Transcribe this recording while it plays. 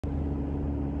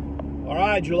All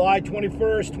right, July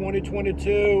 21st,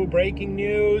 2022, breaking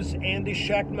news. Andy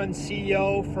Schectman,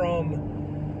 CEO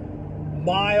from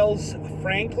Miles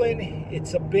Franklin.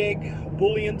 It's a big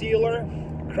bullion dealer,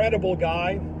 credible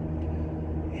guy.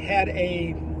 Had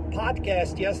a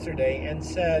podcast yesterday and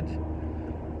said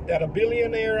that a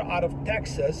billionaire out of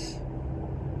Texas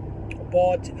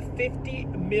bought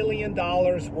 $50 million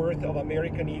worth of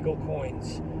American Eagle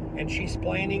coins, and she's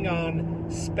planning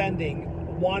on spending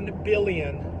 $1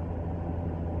 billion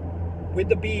with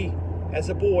the B as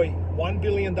a boy, $1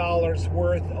 billion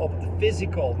worth of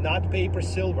physical, not paper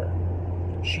silver.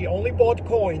 She only bought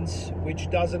coins, which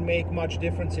doesn't make much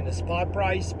difference in the spot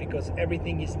price because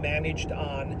everything is managed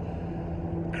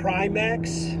on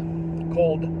Crimex,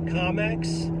 called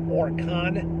COMEX or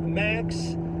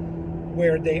CONMEX,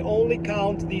 where they only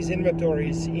count these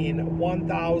inventories in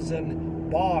 1,000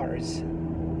 bars,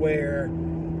 where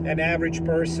an average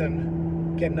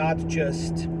person cannot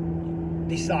just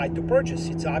decide to purchase.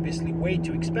 It's obviously way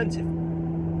too expensive.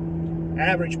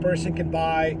 Average person can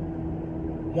buy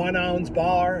 1 ounce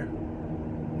bar,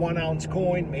 1 ounce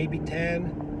coin, maybe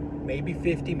 10, maybe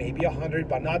 50, maybe 100,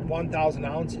 but not 1,000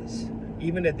 ounces.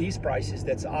 Even at these prices,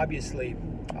 that's obviously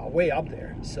way up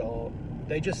there. So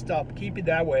they just keep it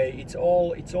that way. It's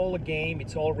all a game.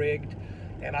 It's all rigged.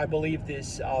 And I believe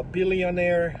this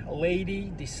billionaire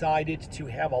lady decided to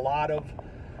have a lot of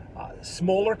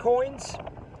smaller coins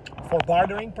for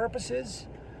bartering purposes,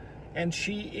 and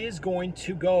she is going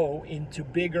to go into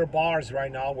bigger bars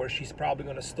right now, where she's probably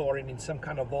going to store it in some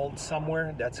kind of vault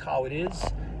somewhere. That's how it is,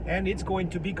 and it's going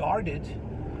to be guarded.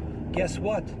 Guess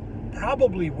what?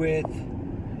 Probably with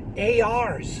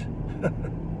ARs.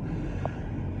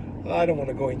 I don't want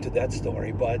to go into that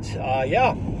story, but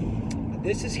yeah,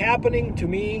 this is happening to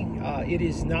me. It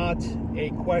is not a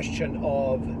question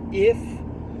of if,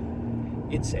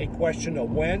 it's a question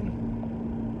of when.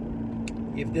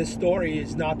 If this story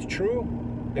is not true,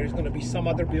 there's going to be some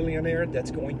other billionaire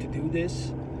that's going to do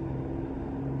this.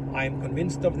 I am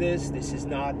convinced of this. This is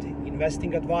not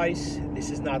investing advice.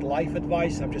 This is not life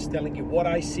advice. I'm just telling you what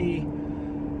I see.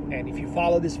 And if you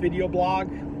follow this video blog,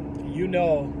 you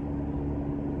know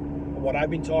what I've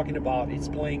been talking about. It's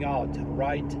playing out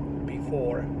right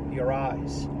before your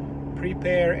eyes.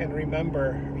 Prepare and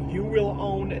remember, you will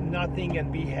own nothing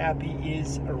and be happy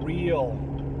is real.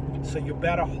 So you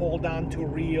better hold on to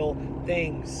real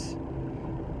things,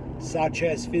 such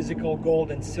as physical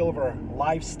gold and silver,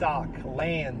 livestock,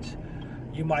 land.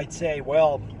 You might say,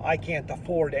 well, I can't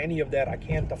afford any of that. I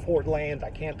can't afford land. I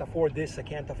can't afford this. I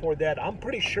can't afford that. I'm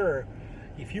pretty sure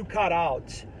if you cut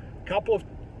out a couple of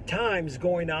times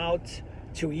going out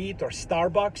to eat or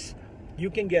Starbucks,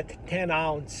 you can get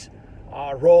 10-ounce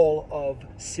roll of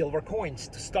silver coins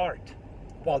to start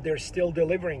while they're still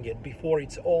delivering it before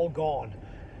it's all gone.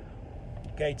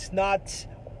 Okay, it's not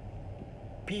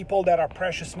people that are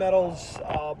precious metals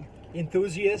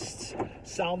enthusiasts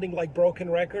sounding like broken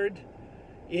record.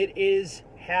 It is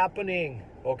happening,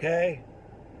 okay?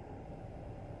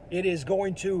 It is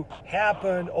going to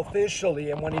happen officially,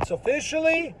 and when it's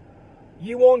officially,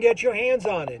 you won't get your hands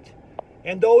on it.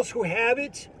 And those who have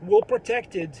it will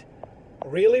protect it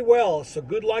really well, so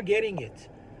good luck getting it.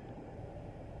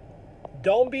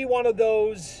 Don't be one of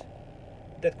those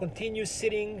that continue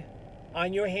sitting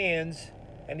on your hands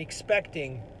and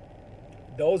expecting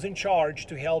those in charge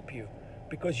to help you,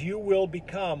 because you will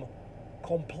become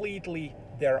completely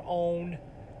their own,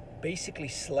 basically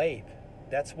slave.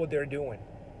 That's what they're doing.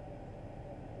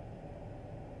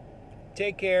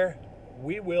 Take care.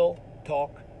 We will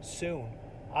talk soon.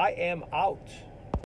 I am out.